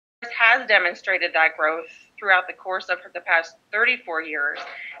has demonstrated that growth throughout the course of the past 34 years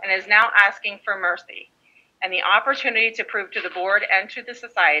and is now asking for mercy and the opportunity to prove to the board and to the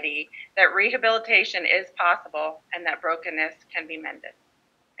society that rehabilitation is possible and that brokenness can be mended.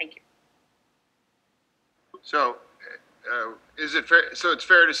 Thank you. So, is it fair? So it's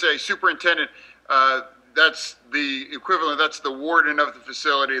fair to say, Superintendent, that's the equivalent. That's the warden of the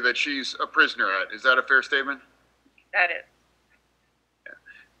facility that she's a prisoner at. Is that a fair statement? That is.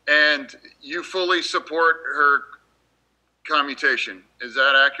 Yeah. And you fully support her commutation. Is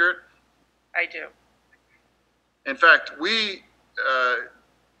that accurate? I do. In fact, we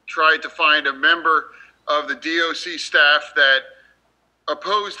tried to find a member of the DOC staff that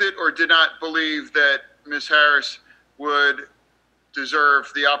opposed it or did not believe that Ms. Harris would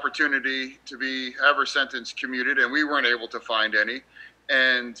deserve the opportunity to have her sentence commuted, and we weren't able to find any.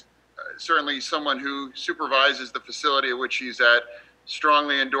 And certainly someone who supervises the facility at which she's at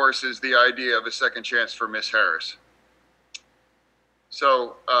strongly endorses the idea of a second chance for Ms. Harris.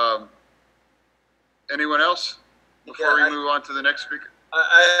 So, anyone else before we move on to the next speaker?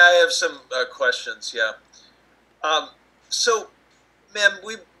 I have some questions. Yeah. So, ma'am,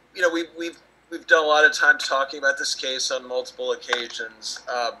 we've done a lot of time talking about this case on multiple occasions.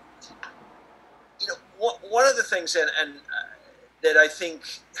 One of the things, and that I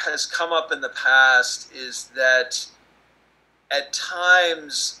think has come up in the past is that at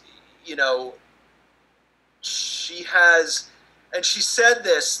times, she has, and she said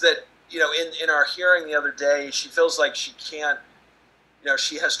this, that, in our hearing the other day, she feels like she can't,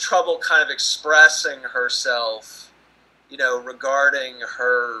 she has trouble kind of expressing herself, regarding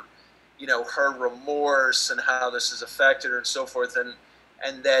her, her remorse and how this has affected her and so forth.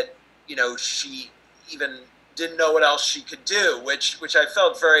 And that, she even didn't know what else she could do, which I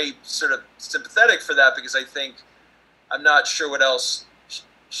felt very sort of sympathetic for that, because I think I'm not sure what else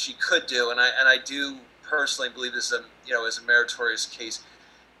she could do. And I do personally believe this is a meritorious case.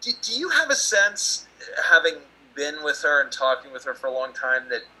 Do you have a sense, having been with her and talking with her for a long time,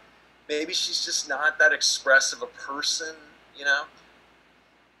 that maybe she's just not that expressive a person,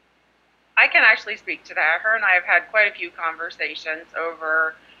 I can actually speak to that. Her and I have had quite a few conversations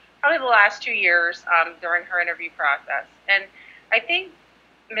over probably the last 2 years during her interview process. And I think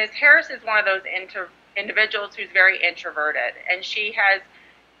Ms. Harris is one of those individuals who's very introverted, and she has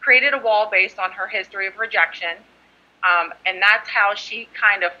created a wall based on her history of rejection. And that's how she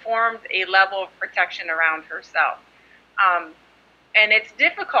kind of formed a level of protection around herself. And it's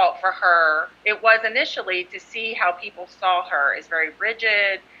difficult for her, it was initially, to see how people saw her as very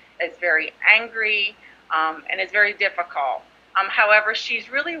rigid, as very angry, and it's very difficult. However, she's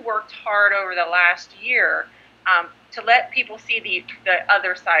really worked hard over the last year to let people see the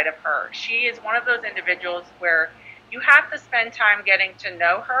other side of her. She is one of those individuals where you have to spend time getting to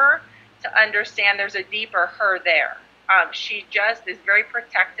know her to understand there's a deeper her there. She just is very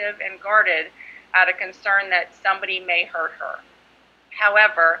protective and guarded out of concern that somebody may hurt her.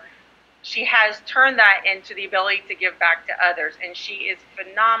 However, she has turned that into the ability to give back to others, and she is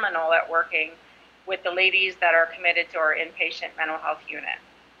phenomenal at working with the ladies that are committed to our inpatient mental health unit.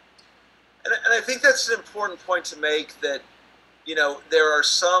 And I think that's an important point to make, that, there are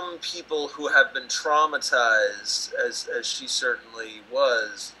some people who have been traumatized, as she certainly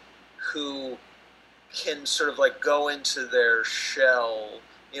was, who can sort of like go into their shell,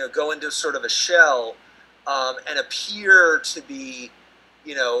 go into sort of a shell, and appear to be,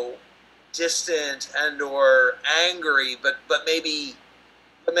 distant and or angry, but maybe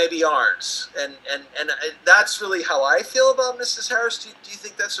aren't. And that's really how I feel about Mrs. Harris. Do you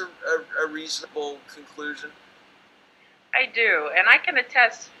think that's a reasonable conclusion? I do, and I can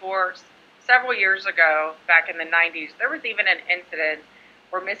attest, for several years ago, back in the 90s, there was even an incident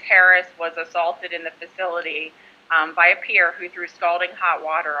where Ms. Harris was assaulted in the facility by a peer who threw scalding hot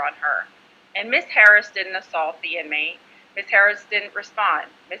water on her. And Ms. Harris didn't assault the inmate. Ms. Harris didn't respond.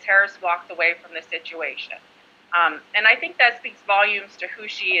 Ms. Harris walked away from the situation. And I think that speaks volumes to who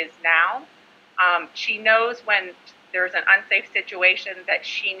she is now. She knows when there's an unsafe situation that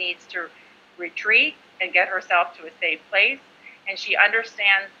she needs to retreat and get herself to a safe place. And she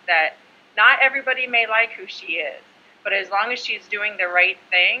understands that not everybody may like who she is, but as long as she's doing the right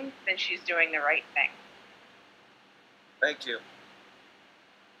thing, then she's doing the right thing. Thank you.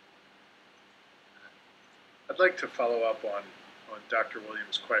 I'd like to follow up on Dr.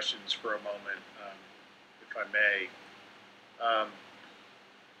 Williams' questions for a moment, if I may.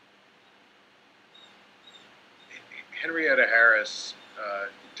 Henrietta Harris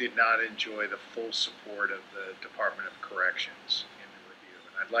did not enjoy the full support of the Department of Corrections in the review,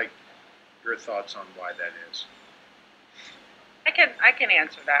 and I'd like your thoughts on why that is. I I can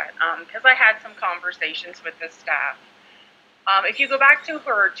answer that because I had some conversations with the staff. If you go back to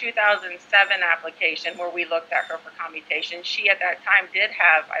her 2007 application where we looked at her for commutation, she at that time did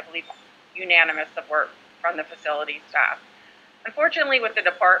have, I believe, unanimous support from the facility staff. Unfortunately, with the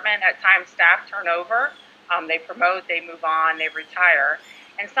department, at times staff turnover. They promote, they move on, they retire,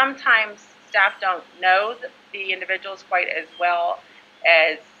 and sometimes staff don't know the individuals quite as well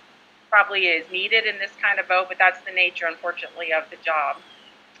as probably is needed in this kind of vote, but that's the nature, unfortunately, of the job.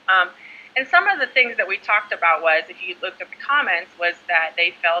 Um, and some of the things that we talked about was, if you looked at the comments, was that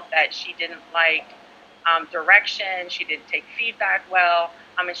they felt that she didn't like direction, she didn't take feedback well,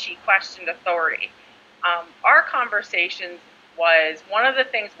 and she questioned authority. Our conversations was one of the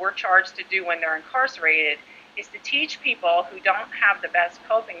things we're charged to do when they're incarcerated is to teach people who don't have the best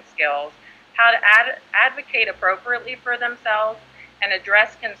coping skills how to advocate appropriately for themselves and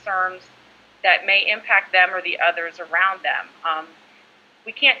address concerns that may impact them or the others around them.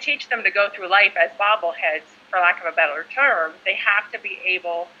 We can't teach them to go through life as bobbleheads, for lack of a better term. They have to be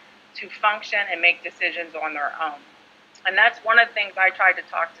able to function and make decisions on their own. And that's one of the things I tried to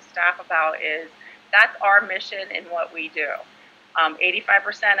talk to staff about is that's our mission in what we do.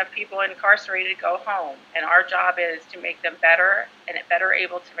 85% of people incarcerated go home, and our job is to make them better and better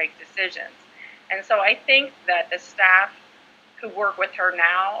able to make decisions. And so I think that the staff who work with her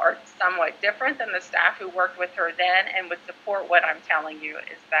now are somewhat different than the staff who worked with her then and would support what I'm telling you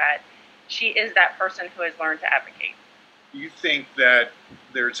is that she is that person who has learned to advocate. Do you think that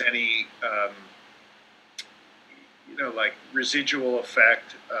there's any, like residual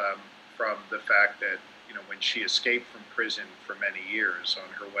effect from the fact that, when she escaped from prison for many years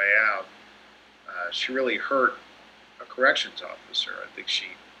on her way out, she really hurt a corrections officer. I think she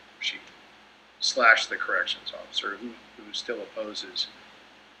slashed the corrections officer who still opposes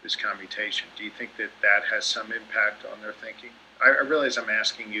this commutation. Do you think that that has some impact on their thinking? I realize I'm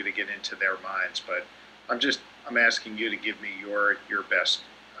asking you to get into their minds, but I'm asking you to give me your best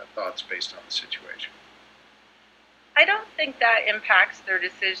thoughts based on the situation. I don't think that impacts their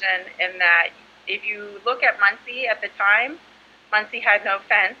decision in that if you look at Muncie at the time, Muncie had no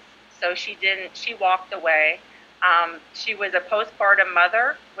fence, so she walked away. She was a postpartum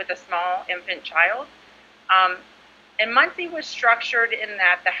mother with a small infant child. And Muncie was structured in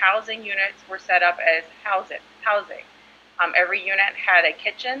that the housing units were set up as housing. Every unit had a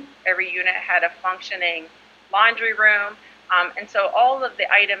kitchen, every unit had a functioning laundry room, and so all of the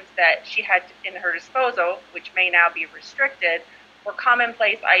items that she had in her disposal, which may now be restricted, were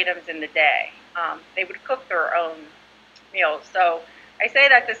commonplace items in the day. They would cook their own meals. So I say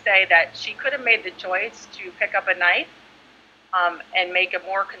that to say that she could have made the choice to pick up a knife and make a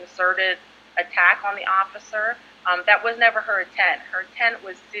more concerted attack on the officer. That was never her intent. Her intent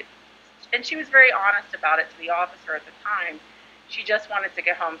was, and she was very honest about it to the officer at the time, she just wanted to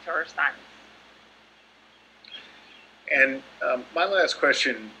get home to her sons. And my last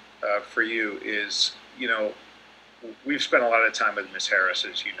question for you is, we've spent a lot of time with Ms. Harris,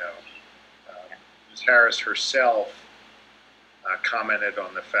 as you know. Ms. Harris herself commented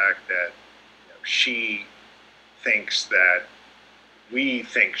on the fact that she thinks that we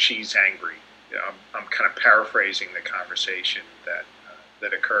think she's angry. I'm kind of paraphrasing the conversation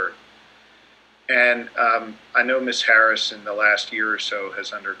that occurred. And I know Ms. Harris in the last year or so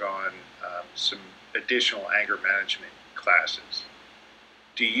has undergone some additional anger management classes.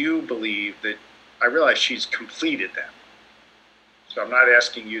 Do you believe that, I realize she's completed them, so I'm not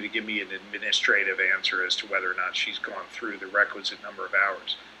asking you to give me an administrative answer as to whether or not she's gone through the requisite number of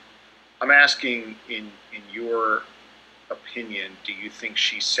hours. I'm asking, in your opinion, do you think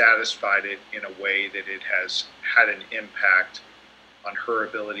she satisfied it in a way that it has had an impact on her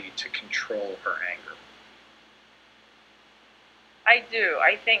ability to control her anger? I do.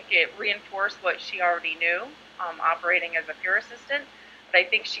 I think it reinforced what she already knew, operating as a peer assistant. But I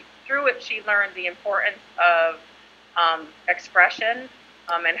think through it, she learned the importance of expression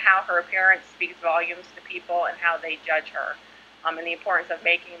and how her appearance speaks volumes to people and how they judge her, and the importance of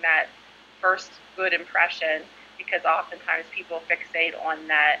making that first good impression, because oftentimes people fixate on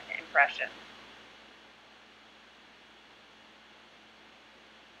that impression.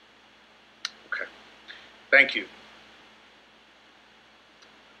 Okay. Thank you.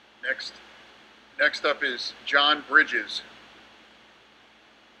 Next up is John Bridges.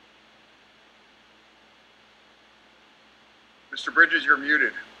 Mr. Bridges, you're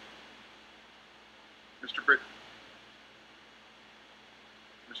muted. Mr.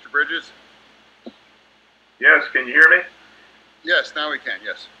 Bridges? Yes, can you hear me? Yes, now we can,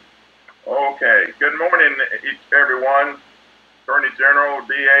 yes. Okay. Good morning, everyone. Attorney General,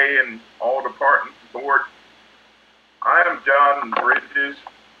 DA, and all departments, board. I am John Bridges,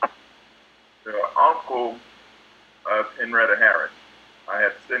 the uncle of Henrietta Harris. I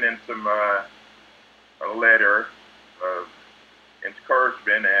had sent in some a letter of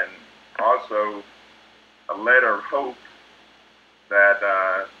encouragement and also a letter of hope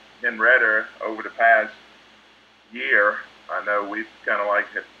that Henrietta, over the past year, I know we've kind of like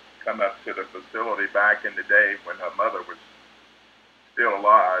had come up to the facility back in the day when her mother was still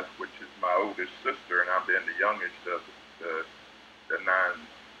alive, which is my oldest sister, and I've been the youngest of the 9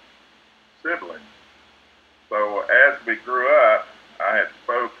 siblings. So as we grew up, I had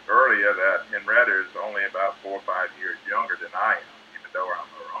spoke earlier that Henrietta is only about 4 or 5 years younger than I am, even though I'm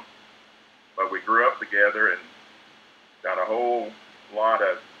her uncle. But we grew up together and got a whole lot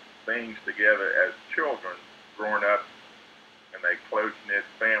of things together as children, growing up in a close-knit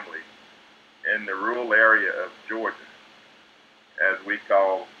family in the rural area of Georgia, as we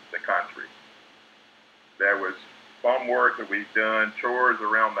call the country. There was farm work that we've done, chores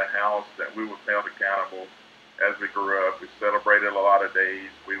around the house that we were held accountable as we grew up. We celebrated a lot of days.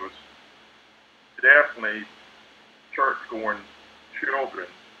 We was definitely church-going children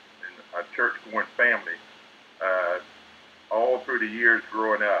and a church-going family all through the years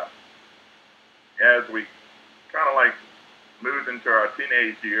growing up. As we kind of like moved into our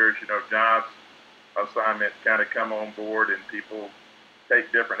teenage years, you know, jobs, assignments kind of come on board and people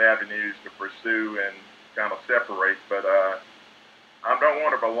take different avenues to pursue and kind of separate. But I don't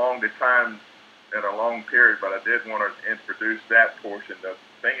want to belong to time in a long period, but I did want to introduce that portion. The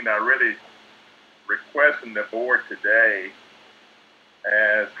thing that I really requesting the board today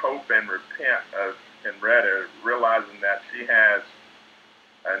as hope and repent of Henrietta, realizing that she has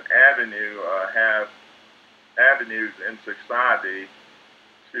an avenue, have avenues in society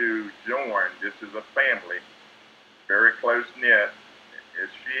to join. This is a family, very close knit. If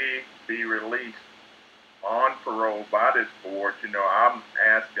she be released on parole by this board, you know, I'm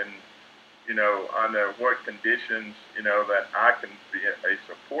asking, you know, under what conditions, you know, that I can be a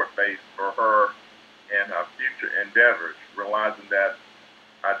support base for her and her future endeavors, realizing that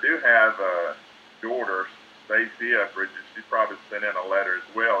I do have a daughter, Stacia Bridges. She probably sent in a letter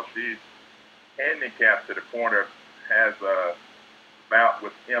as well. She's handicapped to the point of has a bout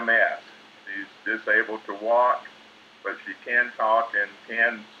with MS. She's disabled to walk, but she can talk and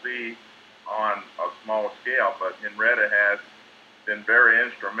can see on a small scale. But Henrietta has been very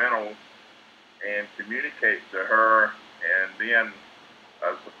instrumental in communicating to her and being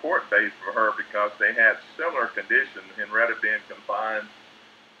a support base for her because they had similar conditions, Henrietta being confined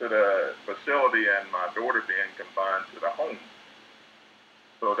to the facility and my daughter being confined to the home.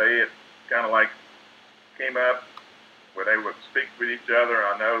 So they had kind of like came up where they would speak with each other.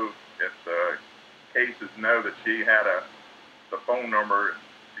 I know if the cases know that she had the phone number,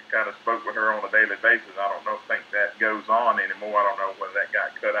 she kind of spoke with her on a daily basis. I don't think that goes on anymore. I don't know whether that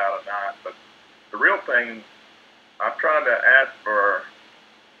got cut out or not. But the real thing, I'm trying to ask for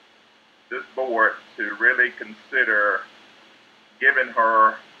this board to really consider giving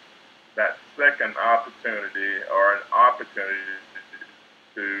her that second opportunity or an opportunity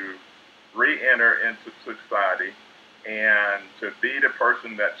to re-enter into society and to be the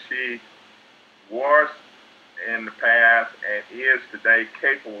person that she was in the past and is today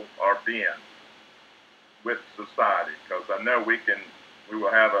capable of being with society. Because I know we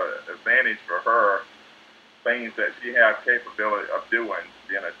will have an advantage for her, things that she has capability of doing,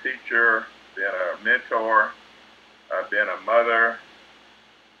 being a teacher, being a mentor, being a mother,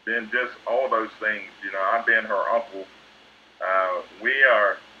 being just all those things. You know, I've been her uncle. We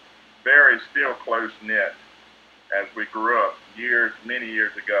are very still close knit as we grew up many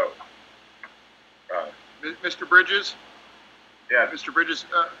years ago. Mr. Bridges? Yeah. Mr. Bridges,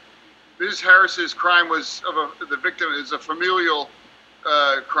 Ms. Harris's crime was the victim is a familial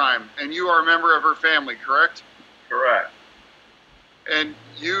crime, and you are a member of her family, correct? Correct. And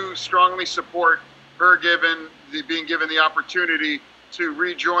you strongly support her being given the opportunity to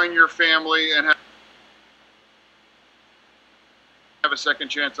rejoin your family and have a second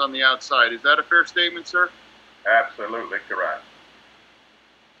chance on the outside. Is that a fair statement, sir? Absolutely correct.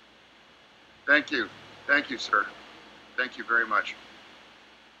 Thank you. Thank you, sir. Thank you very much.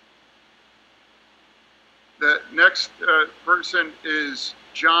 The next person is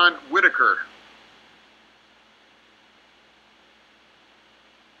John Whitaker.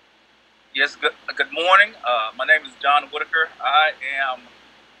 Yes, good morning. My name is John Whitaker. I am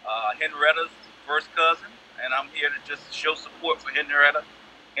Henrietta's first cousin, and I'm here to just show support for Henrietta.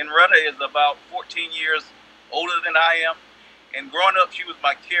 Henrietta is about 14 years older than I am, and growing up, she was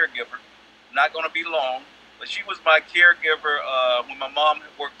my caregiver. Not going to be long, but she was my caregiver when my mom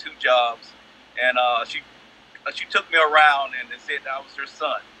had worked 2 jobs, and she she took me around and said I was her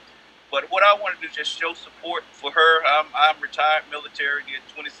son. But what I wanted to just show support for her. I'm retired military, did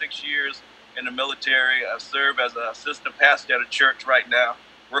 26 years in the military. I serve as an assistant pastor at a church right now,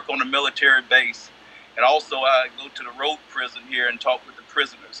 work on a military base. And also I go to the road prison here and talk with the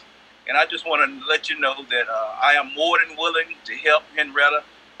prisoners. And I just want to let you know that I am more than willing to help Henrietta.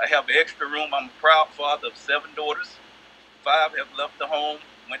 I have an extra room. I'm a proud father of 7 daughters. 5 have left the home,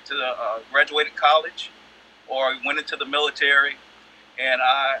 went to graduated college, or went into the military. And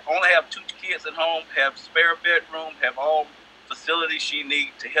I only have 2 kids at home, have spare bedroom, have all facilities she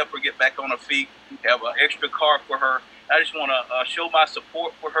needs to help her get back on her feet, have an extra car for her. I just want to show my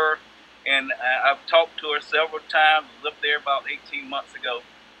support for her. And I've talked to her several times, lived there about 18 months ago.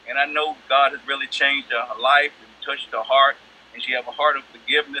 And I know God has really changed her life and touched her heart. And she has a heart of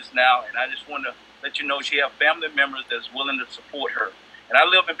forgiveness now. And I just want to let you know she has family members that's willing to support her. And I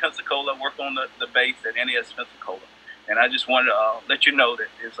live in Pensacola, work on the base at NES Pensacola. And I just wanted to let you know that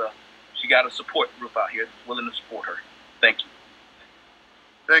she got a support group out here that's willing to support her. Thank you.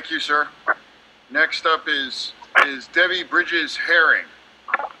 Thank you, sir. Next up is Debbie Bridges Herring.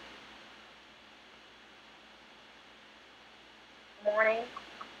 Good morning,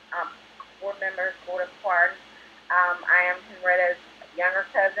 board members, board of pardon. I am Henrietta's younger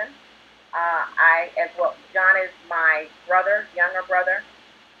cousin. John is my brother, younger brother.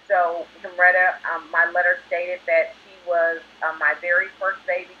 So Henrietta, my letter stated that she was my very first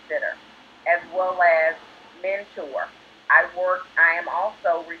babysitter, as well as mentor. I am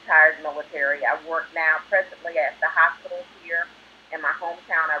also retired military. I work now presently at the hospital here in my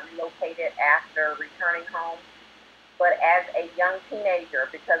hometown. I relocated after returning home. But as a young teenager,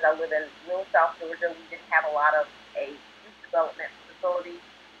 because I live in rural South Georgia, we didn't have a lot of a youth development facility.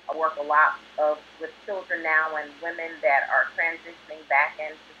 I work a lot with children now and women that are transitioning back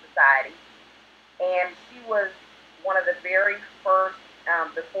into society. And she was one of the very first,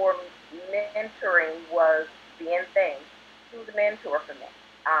 before mentoring was the end thing, she was a mentor for me.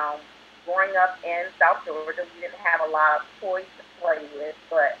 Growing up in South Georgia, we didn't have a lot of toys to play with,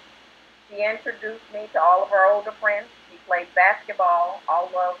 but she introduced me to all of her older friends. She played basketball, all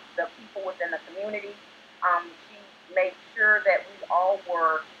of the people within the community. She made sure that we all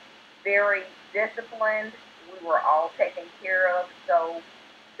were very disciplined. We were all taken care of. So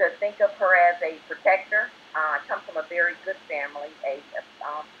to think of her as a protector, I come from a very good family,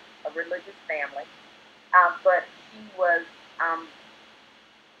 a religious family. But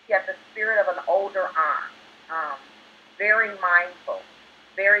she had the spirit of an older aunt, very mindful,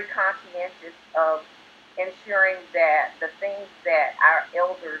 very conscientious of ensuring that the things that our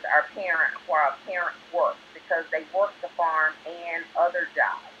elders, our parents worked, because they worked the farm and other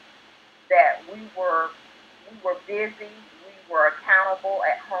jobs, that we were busy, we were accountable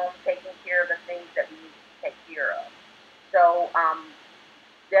at home, taking care of the things that we need to take care of. So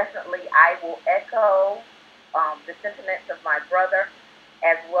definitely I will echo the sentiments of my brother,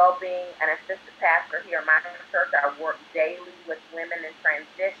 as well being an assistant pastor here in my church. I work daily with women in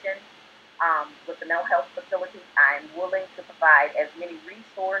transition, with the mental health facilities. I am willing to provide as many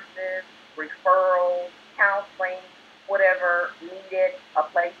resources, referrals, counseling, whatever needed, a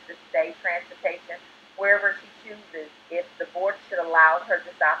place to stay, transportation, wherever she chooses. If the board should allow her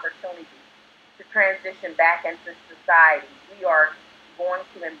this opportunity to transition back into society, we are going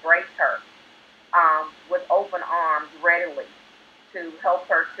to embrace her with open arms readily, to help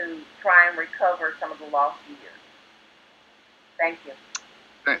her to try and recover some of the lost years. Thank you.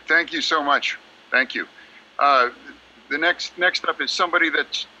 Thank you so much. Thank you. The next up is somebody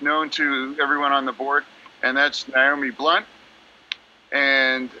that's known to everyone on the board, and that's Naomi Blunt.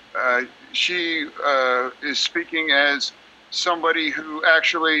 And she is speaking as somebody who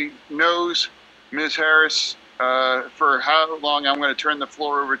actually knows Ms. Harris for how long. I'm going to turn the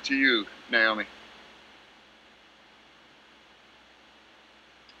floor over to you, Naomi.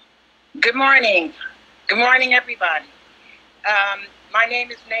 Good morning. Good morning, everybody. My name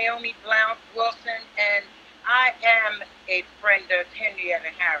is Naomi Blount Wilson, and I am a friend of Henrietta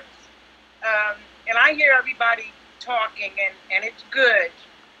Harris. And I hear everybody talking, and it's good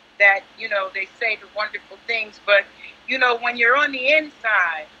that, they say the wonderful things, but, when you're on the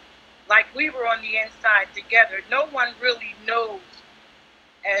inside, like we were on the inside together, no one really knows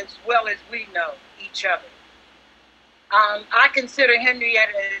as well as we know each other. I consider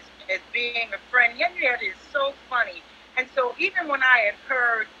Henrietta as being a friend. Henrietta is so funny. And so even when I had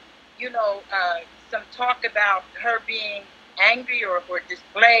heard, some talk about her being angry or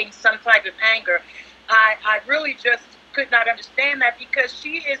displaying some type of anger, I really just could not understand that, because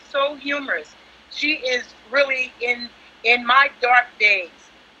she is so humorous. She is really in my dark days.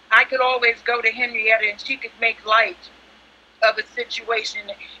 I could always go to Henrietta and she could make light of a situation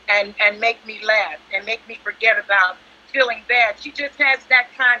and make me laugh and make me forget about feeling bad. She just has that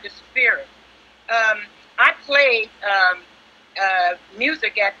kind of spirit. I played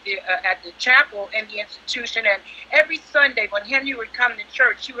music at the chapel in the institution, and every Sunday when Henry would come to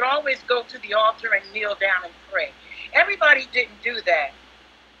church, she would always go to the altar and kneel down and pray. Everybody didn't do that,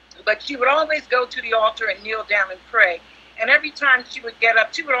 but she would always go to the altar and kneel down and pray. And every time she would get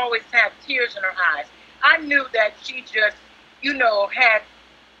up, she would always have tears in her eyes. I knew that she just, had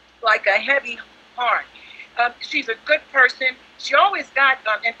like a heavy heart. She's a good person. She always got,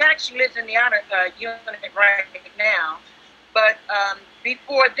 in fact, she lives in the honor unit right now. But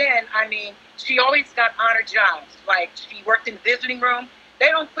before then, she always got honor jobs. Like, she worked in the visiting room. They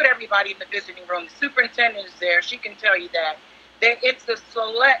don't put everybody in the visiting room. The superintendent is there. She can tell you that. It's a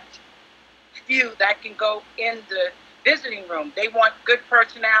select few that can go in the visiting room. They want good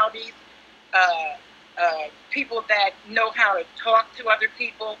personalities, people that know how to talk to other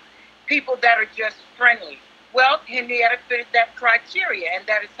people, people that are just friendly. Well, Henrietta fitted that criteria, and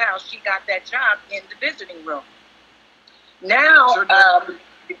that is how she got that job in the visiting room. Now, So,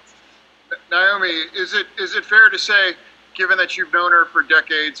 Naomi, is it fair to say, given that you've known her for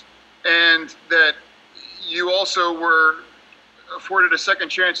decades, and that you also were afforded a second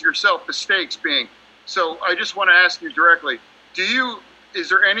chance yourself, the stakes being? So I just want to ask you directly, is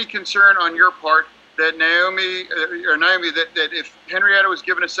there any concern on your part that Naomi, that if Henrietta was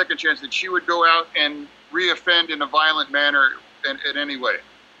given a second chance, that she would go out and reoffend in a violent manner in any way?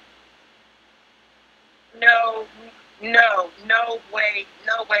 No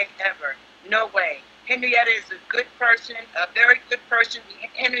way ever. No way. Henrietta is a good person, a very good person.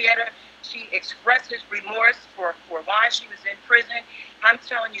 Henrietta, she expresses remorse for why she was in prison. I'm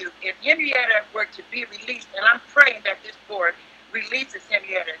telling you, if Henrietta were to be released, and I'm praying that this board releases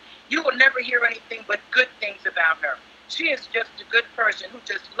Henrietta, you will never hear anything but good things about her. She is just a good person who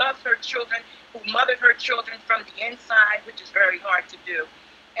just loves her children, who mothered her children from the inside, which is very hard to do.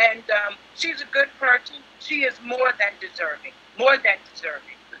 And she's a good person. She is more than deserving. More than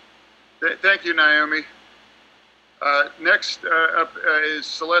deserving. Thank you, Naomi. Next up is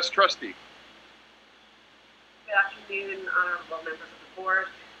Celeste Trusty. Good afternoon, honorable members of the board.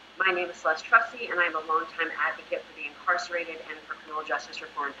 My name is Celeste Trusty, and I'm a longtime advocate for the incarcerated and for criminal justice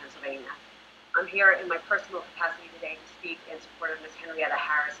reform in Pennsylvania. I'm here in my personal capacity today to speak in support of Ms. Henrietta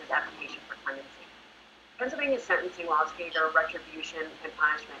Harris's application for clemency. Pennsylvania's sentencing laws favor retribution and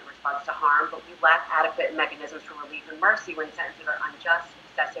punishment in response to harm, but we lack adequate mechanisms for relief and mercy when sentences are unjust,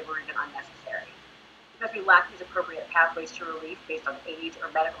 excessive, or even unnecessary. Because we lack these appropriate pathways to relief based on age or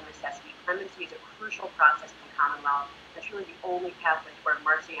medical necessity, clemency is a crucial process in the Commonwealth and truly the only pathway toward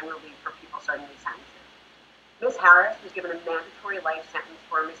mercy and relief for people serving these sentences. Ms. Harris was given a mandatory life sentence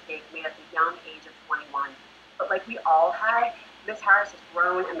for a mistake made at the young age of 21. But like we all had, Ms. Harris has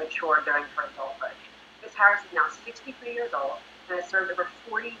grown and matured during her adulthood. Ms. Harris is now 63 years old and has served over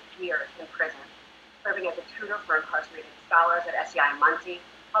 40 years in prison, serving as a tutor for incarcerated scholars at SEI Muncie,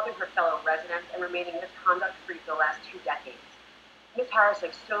 helping her fellow residents, and remaining misconduct-free for the last 2 decades. Ms. Harris,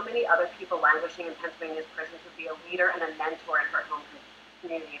 like so many other people languishing in Pennsylvania's prisons, would be a leader and a mentor in her home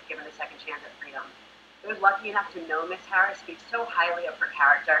community if given a second chance at freedom. Those lucky enough to know Ms. Harris speak so highly of her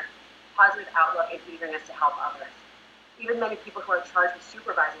character, positive outlook, and eagerness to help others. Even many people who are charged with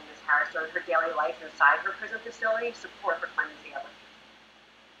supervising Ms. Harris during her daily life inside her prison facility support her clemency of it.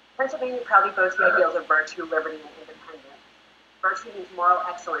 Pennsylvania proudly boasts the ideals of virtue, liberty, and independence. Virtue means moral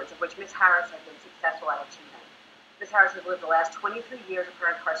excellence, of which Ms. Harris has been successful at achieving. Ms. Harris has lived the last 23 years of her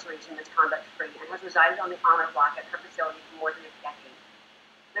incarceration misconduct-free and has resided on the honor block at her facility for more than a decade.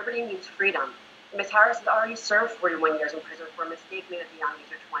 Liberty means freedom. Ms. Harris has already served 41 years in prison for a mistake made at the young age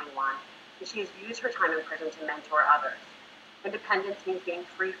of 21, and she has used her time in prison to mentor others. Independence means being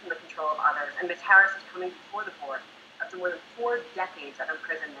free from the control of others, and Ms. Harris is coming before the board after more than 4 decades of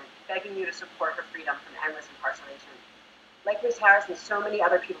imprisonment, begging you to support her freedom from endless incarceration. Like Ms. Harris and so many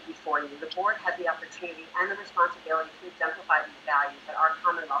other people before you, the board has the opportunity and the responsibility to exemplify these values that our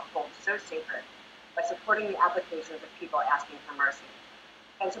Commonwealth holds so sacred by supporting the applications of people asking for mercy.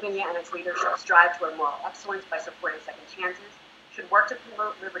 Pennsylvania and its leadership strive toward moral excellence by supporting second chances, should work to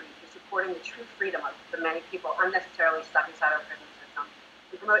promote liberty through supporting the true freedom of the many people unnecessarily stuck inside our prison system,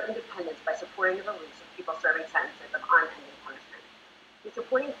 and promote independence by supporting the release of people serving sentences of unending punishment. In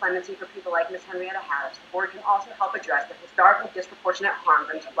supporting clemency for people like Ms. Henrietta Harris, the board can also help address the historically disproportionate harm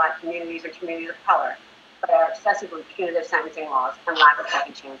done to Black communities and communities of color by our excessively punitive sentencing laws and lack of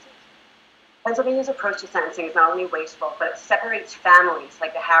second chances. Pennsylvania's approach to sentencing is not only wasteful, but it separates families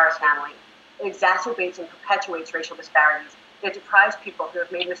like the Harris family. It exacerbates and perpetuates racial disparities It deprives people who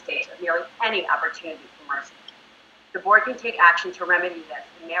have made mistakes of nearly any opportunity for mercy. The board can take action to remedy this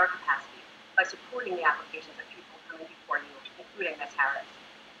in their capacity by supporting the applications of people coming before you, including Ms. Harris.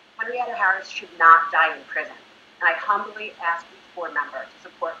 Henrietta Harris should not die in prison, and I humbly ask each board member to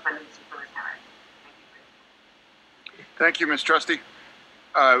support clemency for Ms. Harris. Thank you, Ms. Trusty.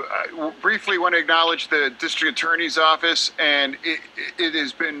 I briefly want to acknowledge the district attorney's office, and it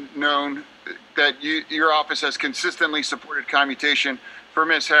has been known that your office has consistently supported commutation for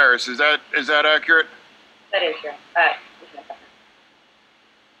Ms. Harris. Is that accurate? That is true.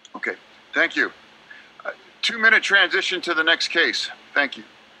 Okay, thank you. 2-minute transition to the next case. Thank you.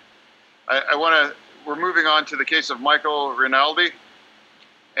 We're moving on to the case of Michael Rinaldi,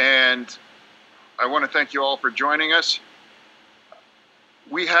 and I want to thank you all for joining us.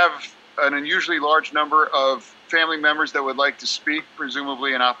 We have an unusually large number of family members that would like to speak,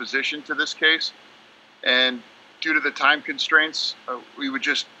 presumably in opposition to this case. And due to the time constraints, we would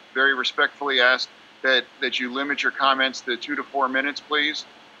just very respectfully ask that you limit your comments to 2 to 4 minutes, please,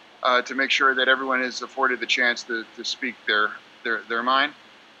 to make sure that everyone is afforded the chance to speak their mind.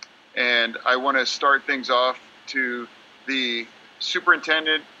 And I want to start things off to the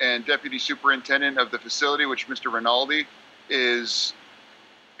superintendent and deputy superintendent of the facility, which Mr. Rinaldi is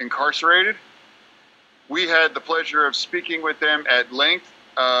incarcerated. We had the pleasure of speaking with them at length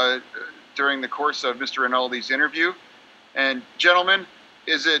during the course of Mr. Rinaldi's interview. And gentlemen,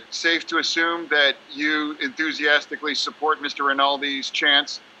 is it safe to assume that you enthusiastically support Mr. Rinaldi's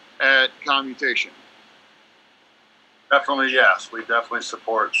chance at commutation? Definitely, yes. We definitely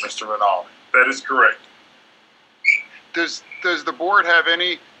support Mr. Rinaldi. That is correct. Does the board have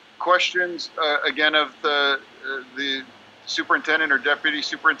any questions again of the superintendent or deputy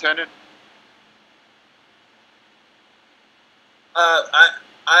superintendent?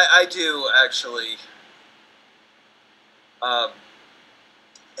 I do actually, and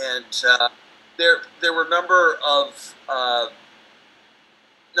there were a number of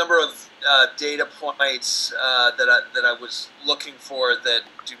data points that I was looking for that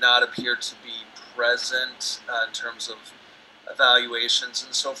do not appear to be present in terms of evaluations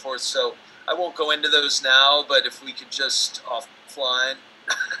and so forth. So I won't go into those now, but if we could just offline,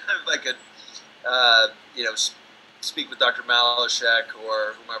 if I could, speak with Dr. Malashek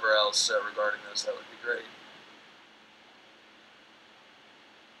or whomever else regarding those, that would be great.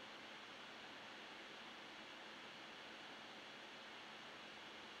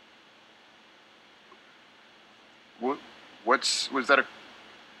 Was that a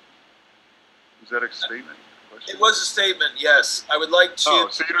statement? It was a statement, yes. I would like to. Oh,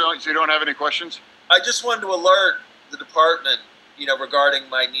 so you don't have any questions? I just wanted to alert the department, regarding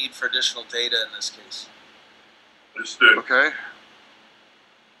my need for additional data in this case. Understood. Okay.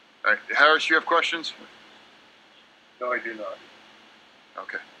 All right. Harris, you have questions? No, I do not.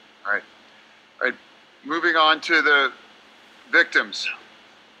 Okay. All right. All right. Moving on to the victims.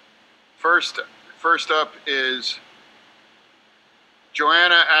 First up is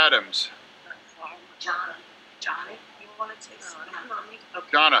Joanna Adams. Johnny, you want to say something? Okay.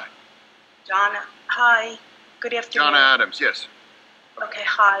 Donna. Donna, hi. Good afternoon. Donna Adams, yes. Okay,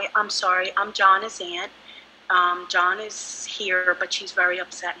 hi. I'm sorry. I'm Jonna's aunt. John is here, but she's very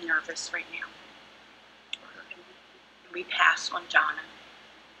upset and nervous right now. We pass on Jonna.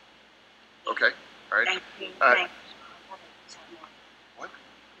 Okay, all right. Thank you. Thank you. What?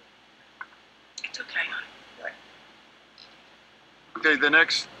 It's okay. Okay, the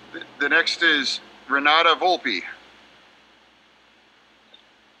next is Renata Volpe.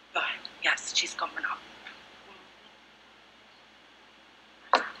 Go ahead. Yes, she's coming up.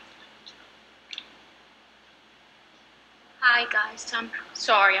 Hi guys, I'm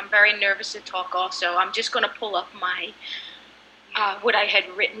sorry, I'm very nervous to talk also. I'm just going to pull up my, what I had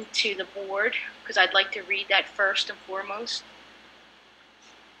written to the board, because I'd like to read that first and foremost.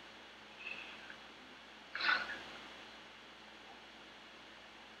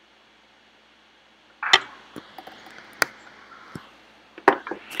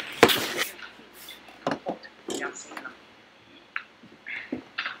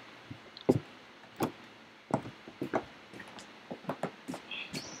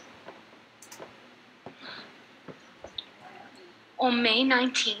 On May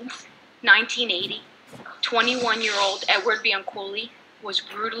 19th, 1980, 21-year-old Edward Bianculli was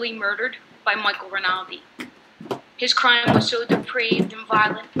brutally murdered by Michael Rinaldi. His crime was so depraved and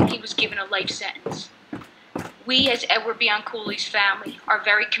violent, he was given a life sentence. We, as Edward Bianculli's family, are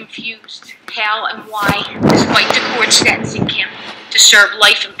very confused how and why, despite the court sentencing him to serve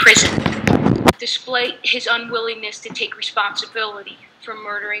life in prison, despite his unwillingness to take responsibility for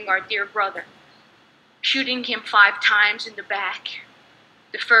murdering our dear brother. shooting him 5 times in the back.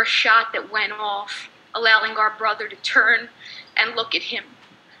 The first shot that went off, allowing our brother to turn and look at him,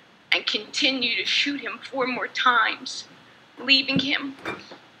 and continue to shoot him 4 more times, leaving him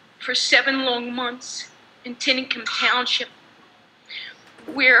for 7 long months in Tinicum Township,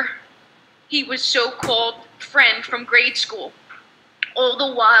 where he was so-called friend from grade school, all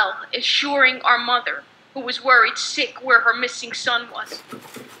the while assuring our mother, who was worried sick where her missing son was.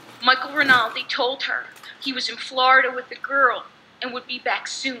 Michael Rinaldi told her he was in Florida with a girl and would be back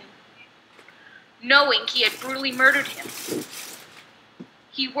soon, knowing he had brutally murdered him.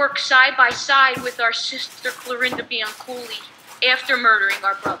 He worked side by side with our sister Clorinda Bianculli after murdering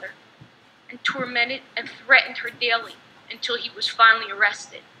our brother, and tormented and threatened her daily until he was finally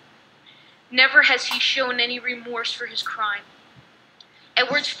arrested. Never has he shown any remorse for his crime.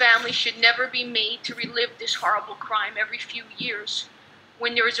 Edward's family should never be made to relive this horrible crime every few years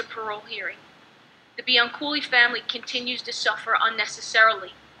when there is a parole hearing. The Bianculli family continues to suffer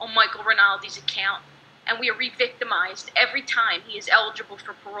unnecessarily on Michael Rinaldi's account, and we are re-victimized every time he is eligible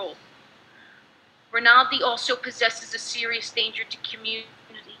for parole. Rinaldi also possesses a serious danger to community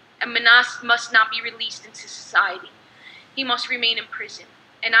and must not be released into society. He must remain in prison,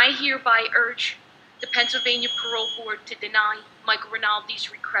 and I hereby urge the Pennsylvania Parole Board to deny Michael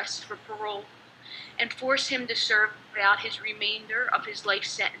Rinaldi's request for parole and force him to serve out his remainder of his life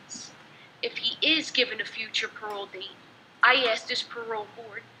sentence. If he is given a future parole date, I ask this parole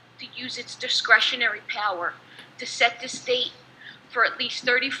board to use its discretionary power to set this date for at least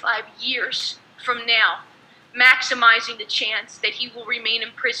 35 years from now, maximizing the chance that he will remain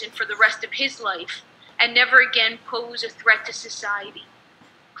in prison for the rest of his life and never again pose a threat to society.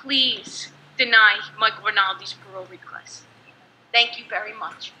 Please deny Michael Rinaldi's parole request. Thank you very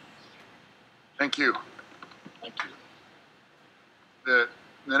much. Thank you. Thank you.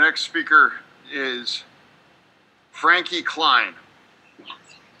 The next speaker is Frankie Klein.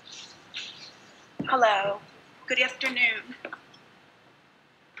 Hello. Good afternoon.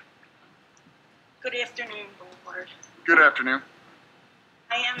 Good afternoon, board. Good afternoon.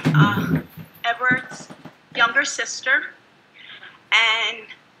 I am Edward's younger sister, and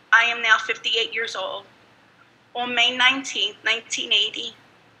I am now 58 years old. On May 19th, 1980,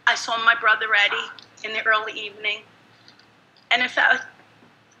 I saw my brother Eddie in the early evening, and if I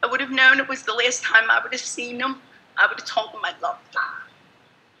would have known it was the last time I would have seen him, I would have told him I loved him.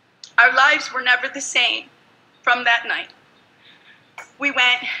 Our lives were never the same from that night. We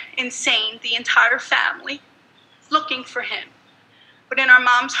went insane, the entire family, looking for him. But in our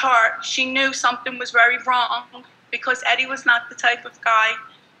mom's heart, she knew something was very wrong because Eddie was not the type of guy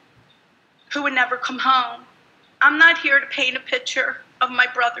who would never come home. I'm not here to paint a picture of my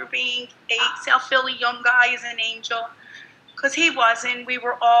brother being a South Philly young guy as an angel, because he wasn't. We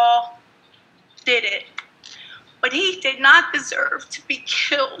were all did it. But he did not deserve to be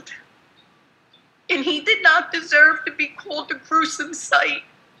killed. And he did not deserve to be called a gruesome sight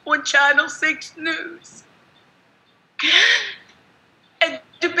on Channel 6 News. And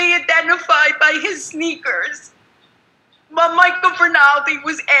to be identified by his sneakers. While Michael Rinaldi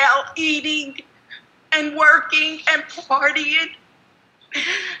was out eating and working and partying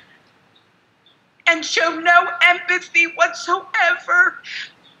and showed no empathy whatsoever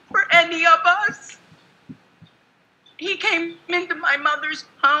for any of us. He came into my mother's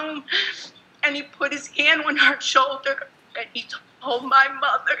home and he put his hand on her shoulder and he told my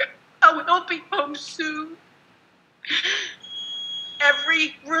mother, I will be home soon.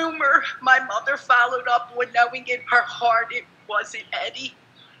 Every rumor my mother followed up with, knowing in her heart it wasn't Eddie.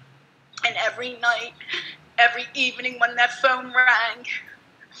 And every night, every evening when that phone rang,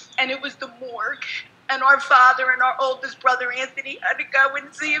 and it was the morgue, and our father and our oldest brother Anthony had to go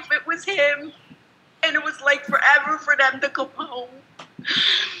and see if it was him. And it was like forever for them to come home.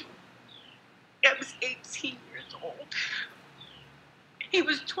 I was 18 years old. He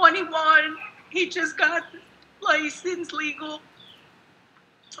was 21. He just got his license legal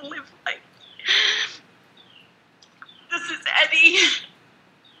to live life. This is Eddie.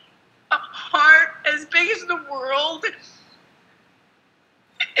 A heart as big as the world.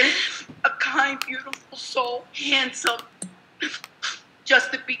 A kind, beautiful soul. Handsome.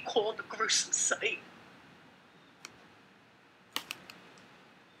 Just to be called a gruesome sight.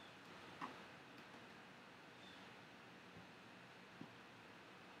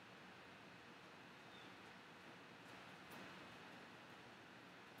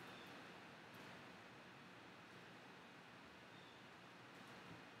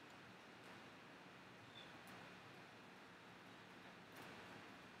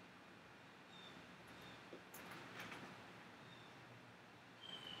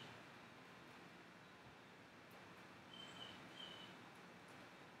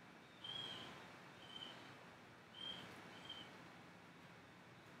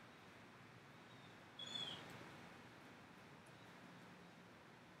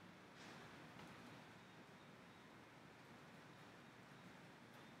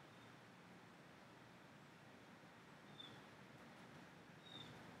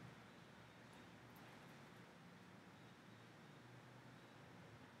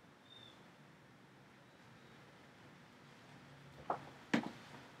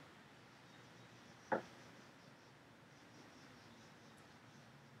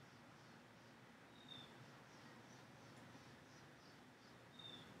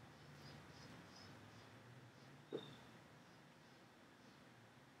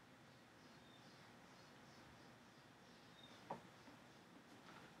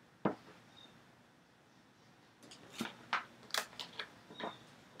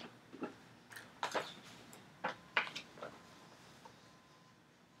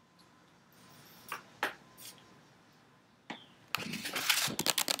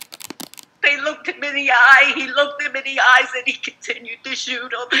 in the eye. He looked him in the eyes and he continued to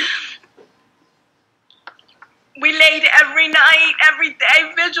shoot him. We laid every night, every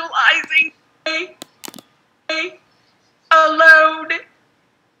day, visualizing alone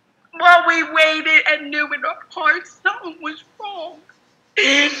while we waited and knew in our hearts something was wrong.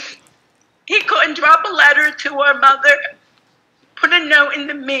 He couldn't drop a letter to our mother, put a note in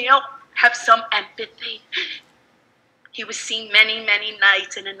the mail, have some empathy. He was seen many, many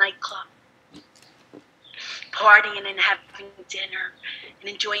nights in a nightclub, partying and having dinner and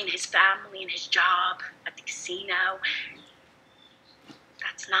enjoying his family and his job at the casino.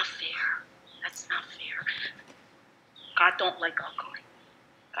 That's not fair. That's not fair. God don't like ugly.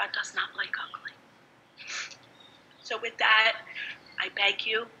 God does not like ugly. So with that, I beg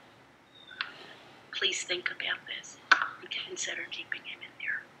you, please think about this and consider keeping him in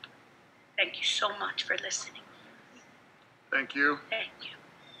there. Thank you so much for listening. Thank you. Thank you.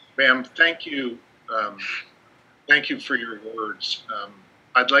 Ma'am, thank you. Thank you for your words.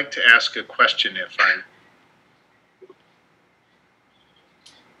 I'd like to ask a question if I...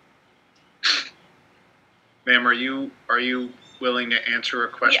 Ma'am, are you willing to answer a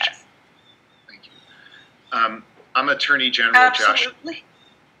question? Yes. Thank you. I'm Attorney General Josh. Absolutely.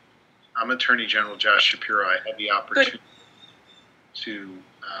 I'm Attorney General Josh Shapiro. I had the opportunity to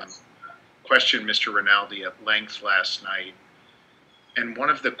question Mr. Rinaldi at length last night. And one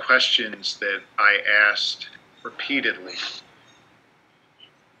of the questions that I asked repeatedly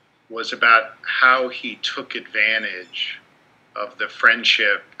was about how he took advantage of the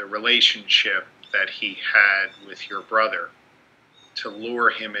friendship, the relationship that he had with your brother to lure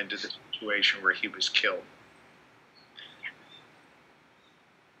him into the situation where he was killed.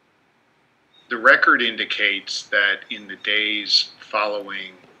 The record indicates that in the days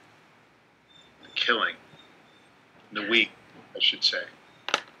following the killing, the week, I should say,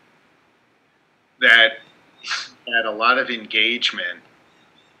 that he had a lot of engagement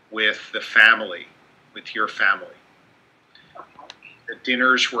with the family, with your family. The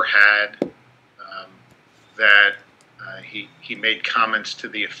dinners were had, that he made comments to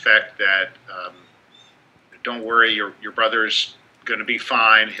the effect that, don't worry, your brother's going to be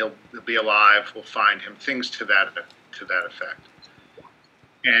fine, he'll be alive, we'll find him, things to that effect.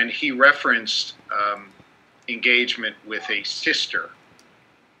 And he referenced engagement with a sister.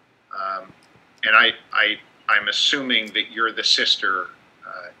 And I'm assuming that you're the sister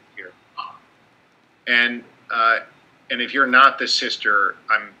here. And if you're not the sister,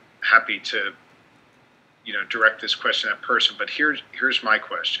 I'm happy to, direct this question at that person. But here's my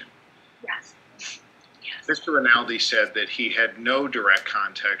question. Yes. Mr. Rinaldi said that he had no direct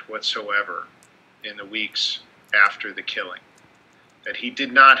contact whatsoever in the weeks after the killing, that he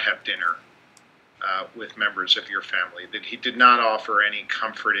did not have dinner with members of your family, that he did not offer any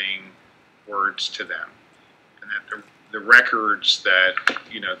comforting words to them, and that the records that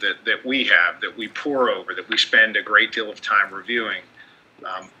that we have, that we pore over, that we spend a great deal of time reviewing,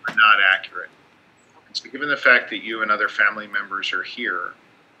 are not accurate. And so, given the fact that you and other family members are here,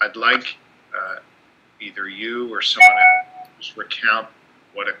 I'd like either you or someone else to recount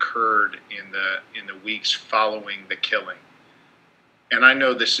what occurred in the weeks following the killing. And I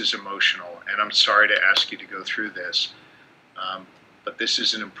know this is emotional, and I'm sorry to ask you to go through this, but this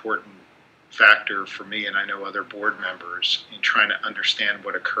is an important factor for me, and I know other board members, in trying to understand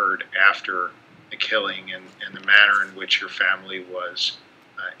what occurred after the killing and the manner in which your family was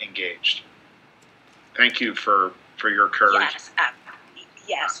engaged. Thank you for your courage. Yes.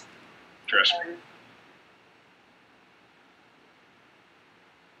 Yes. Address me.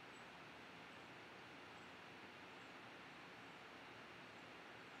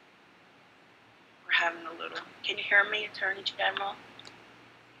 We're having a little. Can you hear me, Attorney General?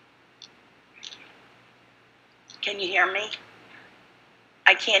 Can you hear me?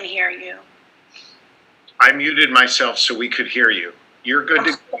 I can't hear you. I muted myself so we could hear you. You're good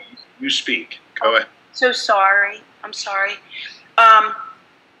to go. You speak. Go ahead. So sorry. I'm sorry.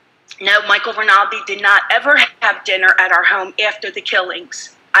 No, Michael Rinaldi did not ever have dinner at our home after the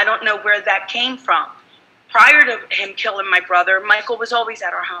killings. I don't know where that came from. Prior to him killing my brother, Michael was always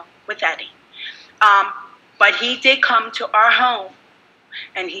at our home with Eddie. But he did come to our home,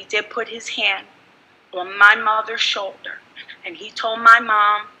 and he did put his hand on my mother's shoulder, and he told my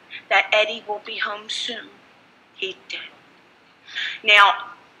mom that Eddie will be home soon. He did.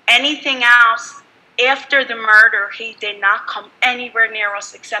 Now, anything else after the murder, he did not come anywhere near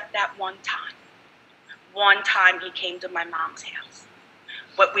us except that one time. One time he came to my mom's house.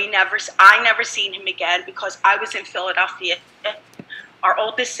 But I never seen him again because I was in Philadelphia. Our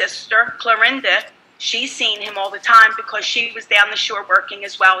oldest sister, Clorinda, she's seen him all the time because she was down the shore working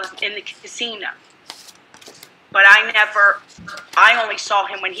as well as in the casino. but I only saw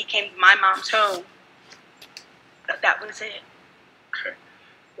him when he came to my mom's home. That was it. Okay.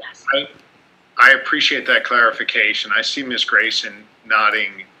 Yes. I appreciate that clarification. I see Ms. Grayson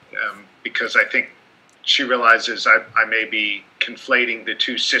nodding because I think she realizes I may be conflating the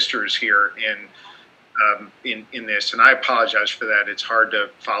two sisters here in this, and I apologize for that. It's hard to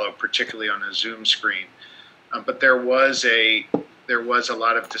follow, particularly on a Zoom screen. But there was a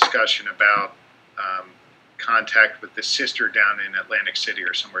lot of discussion about contact with the sister down in Atlantic City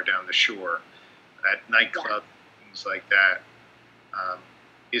or somewhere down the shore at nightclub, things like that.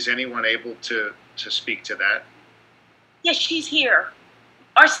 Is anyone able to speak to that? Yes, she's here.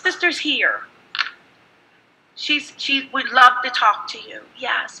 Our sister's here. She would love to talk to you.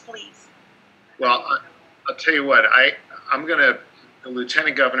 Yes, please. Well, I'll tell you what. The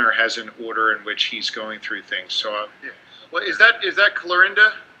lieutenant governor has an order in which he's going through things. So, Well, is that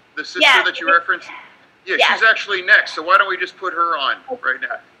Clorinda, the sister that you referenced? Yeah, yes. She's actually next. So why don't we just put her on right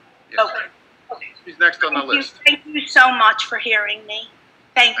now? Yes. Okay. She's next on the list. Thank you so much for hearing me.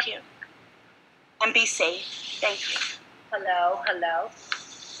 Thank you. And be safe. Thank you. Hello, hello.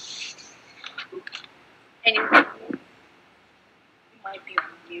 And you might be on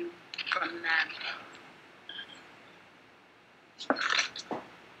mute from that.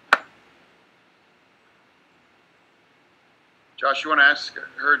 Josh, you want to ask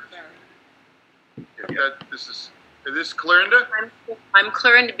her? Is this Clorinda? I'm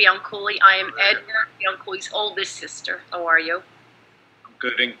Clorinda Bianculli. I am Edward Bianculli's oldest sister. How are you? I'm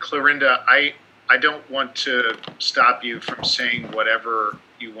good. And Clorinda, I don't want to stop you from saying whatever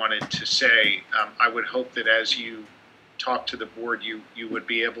you wanted to say. I would hope that as you talk to the board, you would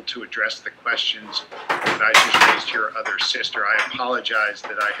be able to address the questions that I just raised to your other sister. I apologize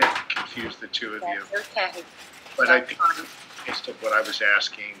that I had confused the two of you. That's okay. But I think based on what I was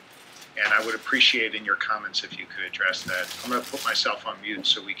asking, and I would appreciate in your comments if you could address that. I'm going to put myself on mute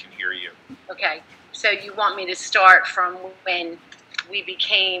so we can hear you. Okay. So you want me to start from when we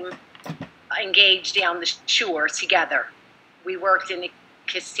became engaged down the shore together? We worked in a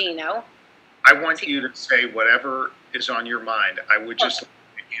casino. I want you to say whatever is on your mind. I would just like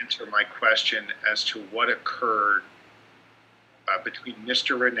to answer my question as to what occurred between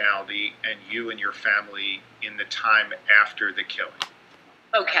Mr. Rinaldi and you and your family in the time after the killing.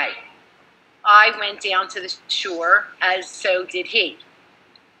 Okay. I went down to the shore, as so did he.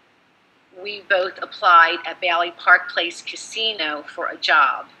 We both applied at Valley Park Place Casino for a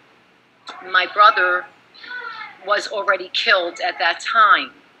job. My brother was already killed at that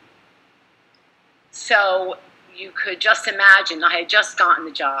time. So you could just imagine, I had just gotten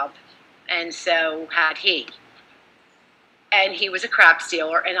the job, and so had he. And he was a crab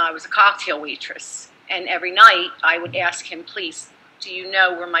stealer, and I was a cocktail waitress. And every night I would ask him, please, do you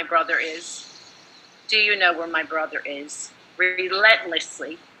know where my brother is? Do you know where my brother is?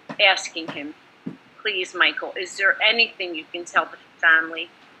 Relentlessly asking him, please, Michael, is there anything you can tell the family?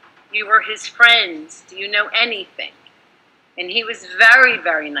 You were his friends. Do you know anything? And he was very,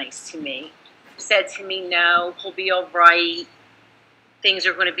 very nice to me. Said to me, no, he'll be all right. Things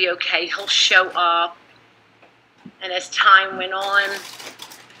are going to be okay. He'll show up. And as time went on,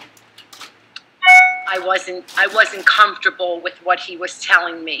 I wasn't comfortable with what he was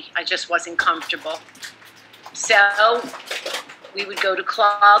telling me. I just wasn't comfortable. So we would go to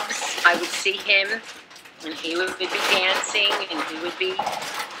clubs. I would see him, and he would be dancing, and he would be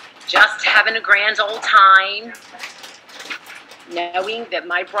just having a grand old time, knowing that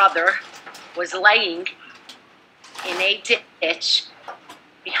my brother was laying in a ditch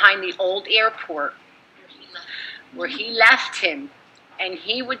behind the old airport where he left him, and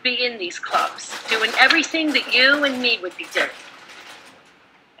he would be in these clubs doing everything that you and me would be doing.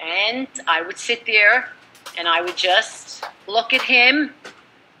 And I would sit there and I would just look at him,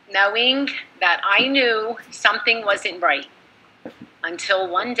 knowing that I knew something wasn't right. Until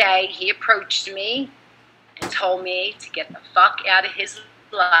one day he approached me and told me to get the fuck out of his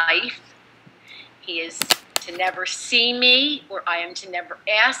life. He is to never see me, or I am to never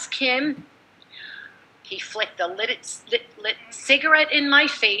ask him. He flicked a lit cigarette in my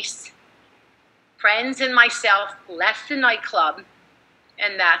face. Friends and myself left the nightclub,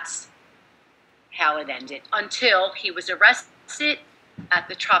 and that's how it ended. Until he was arrested at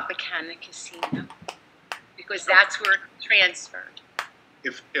the Tropicana Casino, because that's where it transferred.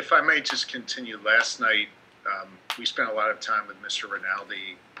 If I may just continue, last night we spent a lot of time with Mr.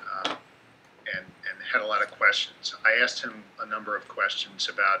 Rinaldi and had a lot of questions. I asked him a number of questions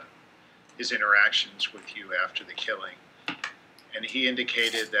about his interactions with you after the killing, and he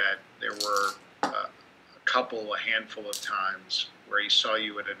indicated that there were a handful of times where he saw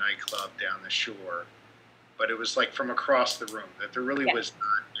you at a nightclub down the shore, but it was like from across the room, that there really Yes. was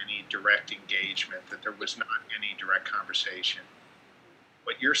not any direct engagement, that there was not any direct conversation.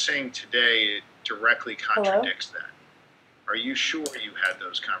 What you're saying today, it directly contradicts that. Are you sure you had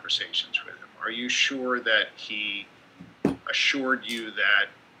those conversations with him? Are you sure that he assured you that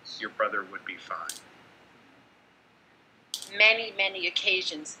your brother would be fine? Many, many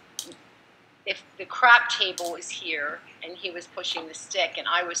occasions. If the crap table was here and he was pushing the stick and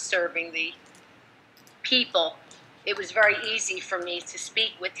I was serving the people, it was very easy for me to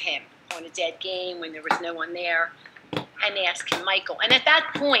speak with him on a dead game when there was no one there and ask him, Michael. And at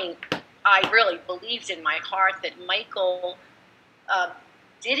that point, I really believed in my heart that Michael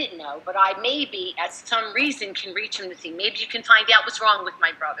didn't know, but I maybe, at some reason, can reach him to see. Maybe you can find out what's wrong with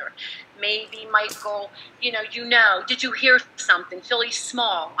my brother. Maybe, Michael, you know, did you hear something? Philly's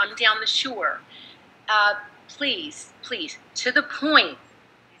small. I'm down the shore. Please, to the point,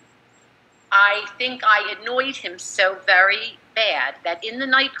 I think I annoyed him so very bad that in the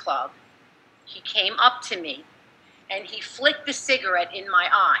nightclub, he came up to me and he flicked the cigarette in my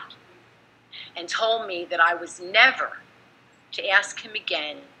eye and told me that I was never to ask him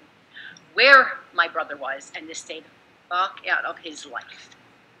again where my brother was and to stay the fuck out of his life.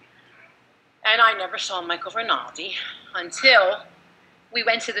 And I never saw Michael Rinaldi until we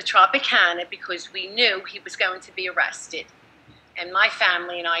went to the Tropicana because we knew he was going to be arrested. And my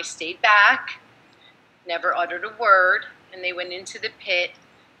family and I stayed back, never uttered a word, and they went into the pit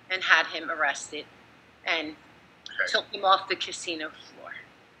and had him arrested and took him off the casino floor.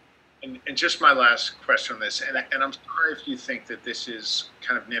 And just my last question on this, and I'm sorry if you think that this is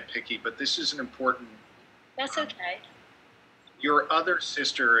kind of nitpicky, but this is an important... That's okay. Your other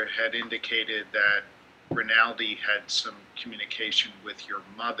sister had indicated that Rinaldi had some communication with your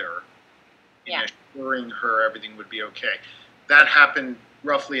mother in assuring her everything would be okay. That happened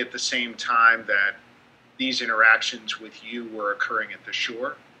roughly at the same time that these interactions with you were occurring at the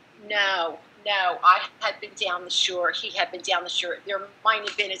shore? No, I had been down the shore. He had been down the shore. There might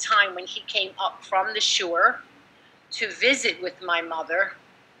have been a time when he came up from the shore to visit with my mother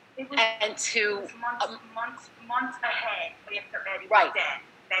and to... months ahead after Eddie Right. was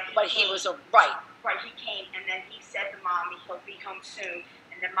dead. But he was right. Right, he came, and then he said to Mommy he'll be home soon,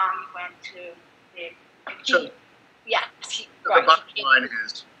 and then Mommy went to the... Yes. The bottom line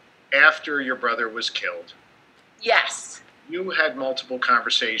is, after your brother was killed, yes, you had multiple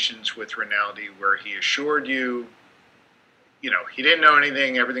conversations with Rinaldi where he assured you, he didn't know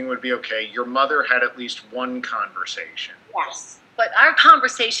anything, everything would be okay. Your mother had at least one conversation. Yes, but our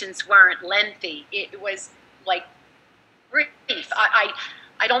conversations weren't lengthy. It was like brief. I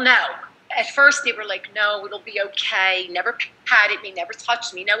don't know. At first they were like, no, it'll be okay. Never patted me, never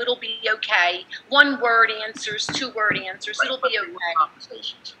touched me. No, it'll be okay. 1-word answers, 2-word answers. It'll be okay.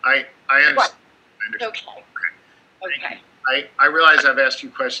 Conversations. I understand. Right. I understand. Okay. I realize I've asked you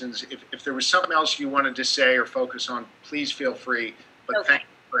questions. If there was something else you wanted to say or focus on, please feel free. But thank you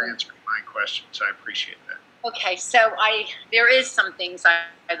for answering my questions. I appreciate that. Okay, so there is some things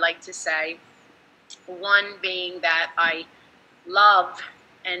I'd like to say. One being that I love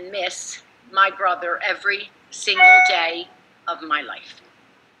and miss my brother every single day of my life.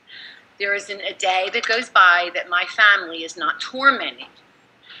 There isn't a day that goes by that my family is not tormented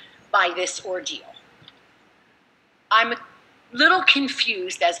by this ordeal. I'm a little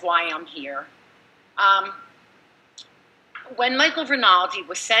confused as why I'm here. When Michael Rinaldi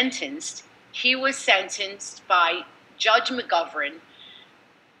was sentenced, he was sentenced by Judge McGovern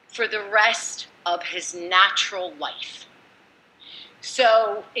for the rest of his natural life.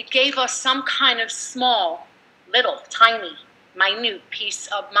 So it gave us some kind of small, little, tiny, minute peace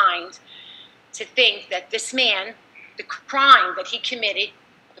of mind to think that this man, the crime that he committed,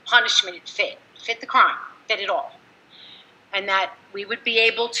 the punishment it fit the crime, fit it all. And that we would be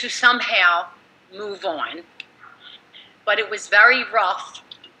able to somehow move on. But it was very rough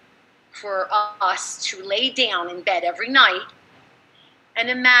for us to lay down in bed every night and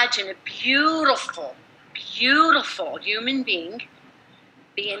imagine a beautiful, beautiful human being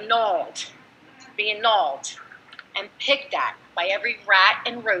being gnawed and picked at by every rat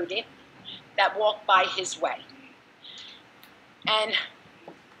and rodent that walked by his way. And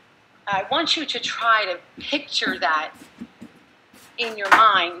I want you to try to picture that in your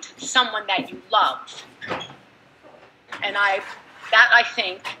mind, someone that you love. And I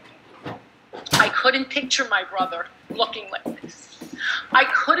think I couldn't picture my brother looking like this. I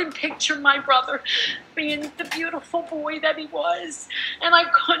couldn't picture my brother being the beautiful boy that he was. And I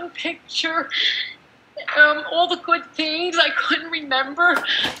couldn't picture all the good things. I couldn't remember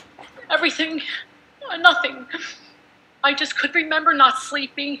everything, nothing. I just could remember not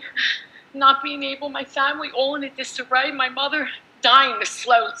sleeping not being able, my family all in a disarray, my mother dying a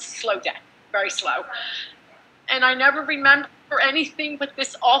slow death, very slow. And I never remember anything but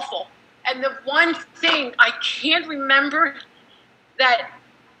this awful. And the one thing I can't remember that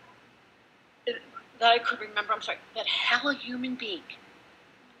I could remember, that how a human being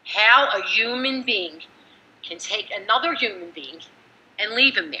can take another human being and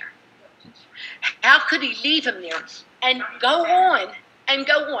leave him there. How could he leave him there and go on and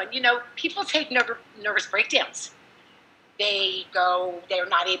go on? You know, people take nervous breakdowns. They're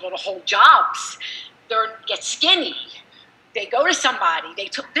not able to hold jobs. They get skinny. They go to somebody. They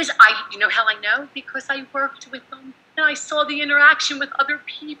took this. You know how I know? Because I worked with them and I saw the interaction with other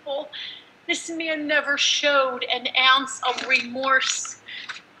people. This man never showed an ounce of remorse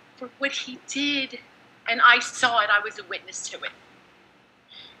for what he did, and I saw it. I was a witness to it.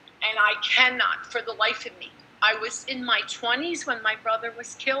 And I cannot, for the life of me. I was in my 20s when my brother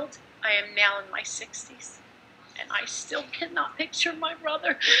was killed. I am now in my 60s. And I still cannot picture my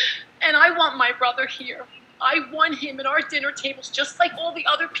brother. And I want my brother here. I want him at our dinner tables, just like all the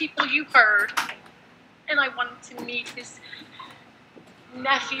other people you heard. And I want him to meet his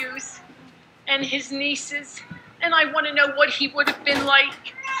nephews and his nieces. And I want to know what he would have been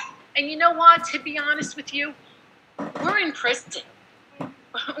like. And you know what? To be honest with you, we're in prison.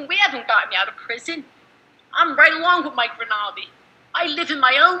 We haven't gotten out of prison. I'm right along with Mike Rinaldi. I live in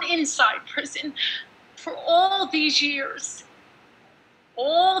my own inside prison for all these years.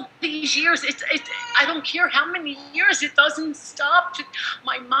 All these years. I don't care how many years. It doesn't stop.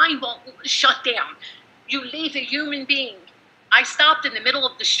 My mind won't shut down. You leave a human being. I stopped in the middle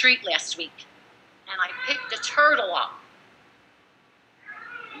of the street last week, and I picked a turtle up.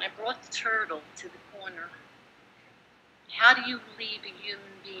 And I brought the turtle to the corner. How do you leave a human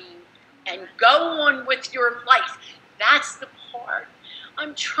being and go on with your life? That's the part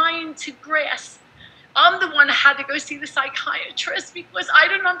I'm trying to grasp. I'm the one that had to go see the psychiatrist because I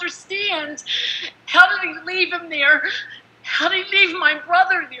didn't understand. How did he leave him there? How did he leave my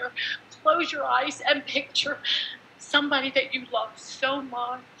brother there? Close your eyes and picture somebody that you love so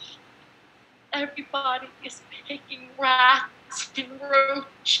much. Everybody is picking rats and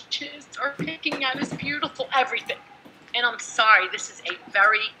roaches or picking at his beautiful everything. And I'm sorry, this is a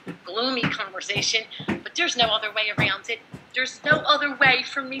very gloomy conversation, but there's no other way around it. There's no other way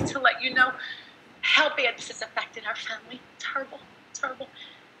for me to let you know how bad this has affected our family. Terrible, terrible.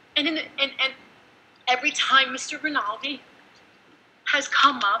 And every time Mr. Rinaldi has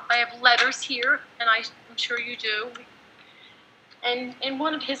come up, I have letters here, and I'm sure you do. And in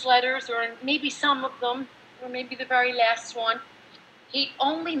one of his letters, or maybe some of them, or maybe the very last one, he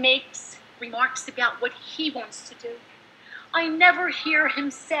only makes remarks about what he wants to do. I never hear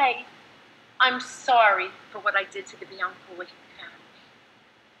him say, I'm sorry for what I did to the Bianculli family.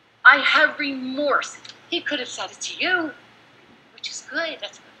 I have remorse. He could have said it to you, which is good.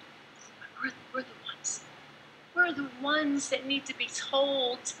 That's good. We're the ones. We're the ones that need to be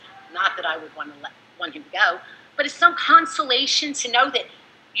told. Not that I would want him to go, but it's some consolation to know that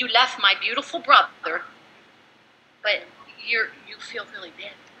you left my beautiful brother, but you feel really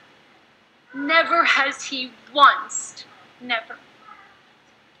bad. Never has he once. Never.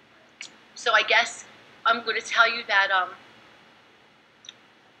 So I guess I'm going to tell you that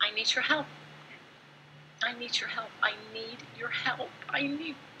I need your help. I need your help. I need your help. I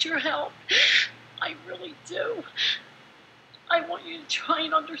need your help. I really do. I want you to try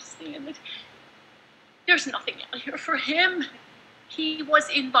and understand that there's nothing out here for him. He was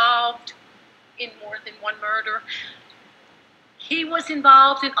involved in more than one murder. He was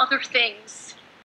involved in other things.